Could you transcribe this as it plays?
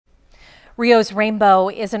Rio's Rainbow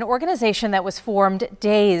is an organization that was formed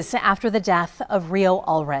days after the death of Rio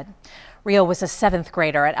Allred. Rio was a 7th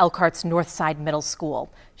grader at Elkhart's Northside Middle School.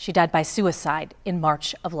 She died by suicide in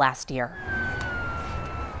March of last year.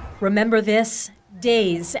 Remember this?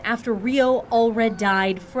 Days after Rio Allred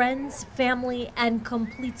died, friends, family, and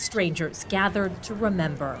complete strangers gathered to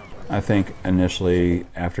remember. I think initially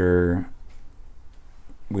after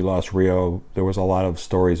we lost Rio, there was a lot of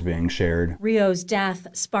stories being shared. Rio's death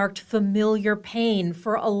sparked familiar pain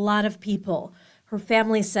for a lot of people. Her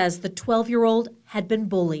family says the 12-year-old had been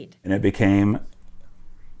bullied. And it became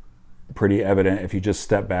pretty evident if you just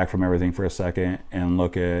step back from everything for a second and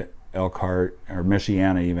look at Elkhart, or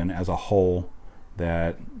Michiana even, as a whole,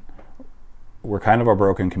 that we're kind of a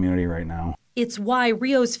broken community right now. It's why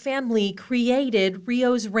Rio's family created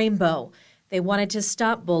Rio's Rainbow. They wanted to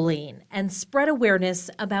stop bullying and spread awareness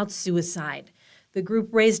about suicide. The group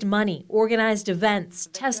raised money, organized events,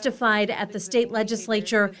 testified at the state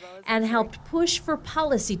legislature, and helped push for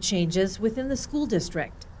policy changes within the school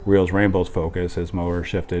district. Rio's Rainbow's focus has more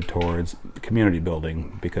shifted towards community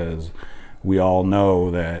building, because we all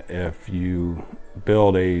know that if you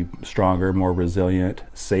build a stronger, more resilient,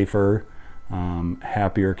 safer,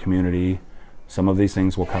 happier community, some of these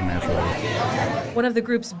things will come naturally. One of the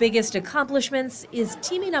group's biggest accomplishments is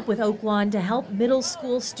teaming up with Oaklawn to help middle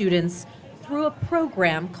school students through a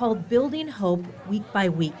program called Building Hope Week by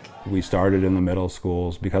Week. We started in the middle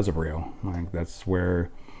schools because of Rio. That's where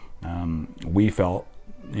we felt,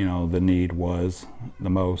 the need was the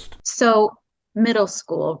most. So middle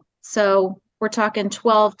school. So we're talking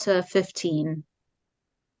 12 to 15.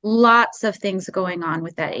 Lots of things going on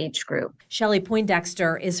with that age group. Shelley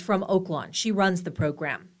Poindexter is from Oaklawn. She runs the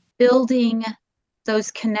program. Building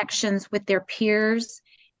those connections with their peers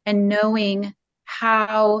and knowing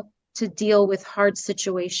how to deal with hard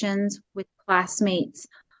situations with classmates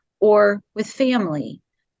or with family.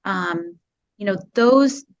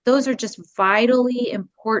 Those are just vitally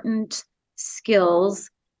important skills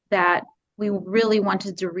that we really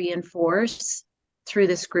wanted to reinforce through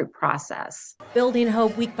this group process. Building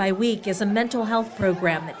Hope Week by Week is a mental health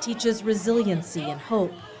program that teaches resiliency and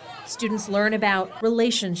hope. Students learn about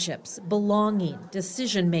relationships, belonging,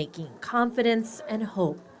 decision-making, confidence, and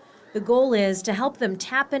hope. The goal is to help them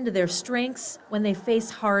tap into their strengths when they face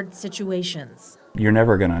hard situations. You're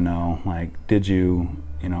never gonna know, did you,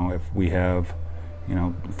 if we have,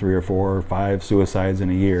 3 or 4 or 5 suicides in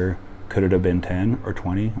a year, could it have been 10 or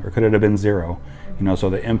 20, or could it have been 0?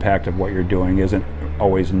 So the impact of what you're doing isn't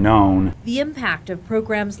always known. The impact of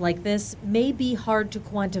programs like this may be hard to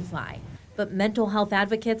quantify, but mental health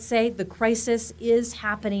advocates say the crisis is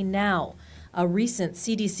happening now. A recent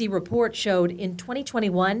CDC report showed in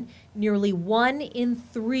 2021, nearly 1 in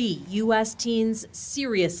 3 U.S. teens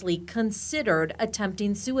seriously considered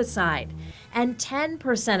attempting suicide, and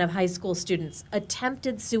 10% of high school students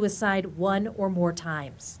attempted suicide 1 or more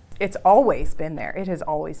times. It's always been there. It has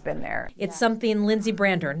always been there. It's something Lindsay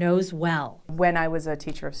Brander knows well. When I was a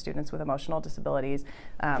teacher of students with emotional disabilities,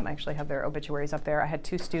 I actually have their obituaries up there. I had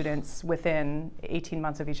 2 students within 18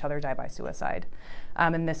 months of each other die by suicide.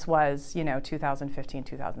 And this was, 2015,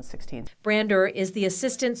 2016. Brander is the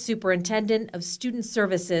Assistant Superintendent of Student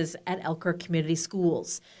Services at Elkhart Community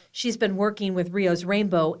Schools. She's been working with Rio's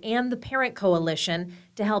Rainbow and the Parent Coalition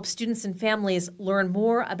to help students and families learn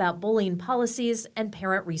more about bullying policies and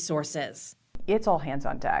parent resources. It's all hands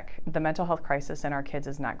on deck. The mental health crisis in our kids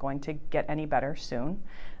is not going to get any better soon,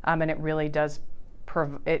 and it really does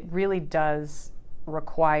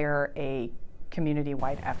require a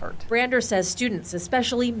community-wide effort. Brander says students,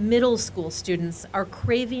 especially middle school students, are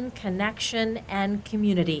craving connection and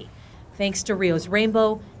community. Thanks to Rio's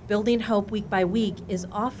Rainbow, Building Hope Week by Week is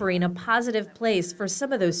offering a positive place for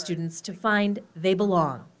some of those students to find they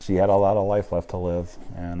belong. She had a lot of life left to live,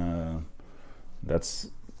 and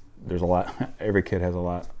there's a lot. Every kid has a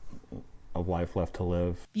lot of life left to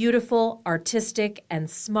live. Beautiful, artistic, and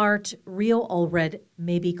smart, Rio Allred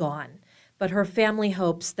may be gone, but her family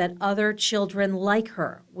hopes that other children like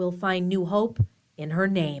her will find new hope in her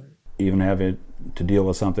name. Even having to deal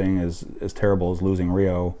with something as terrible as losing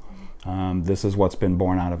Rio, this is what's been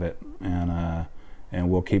born out of it, and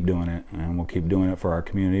we'll keep doing it, and we'll keep doing it for our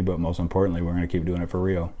community, but most importantly, we're going to keep doing it for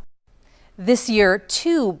Rio. This year,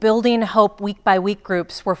 2 Building Hope Week by Week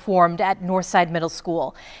groups were formed at Northside Middle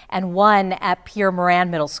School and 1 at Pierre Moran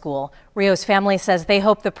Middle School. Rio's family says they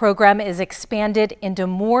hope the program is expanded into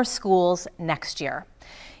more schools next year.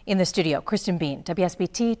 In the studio, Kristen Bean,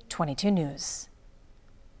 WSBT 22 News.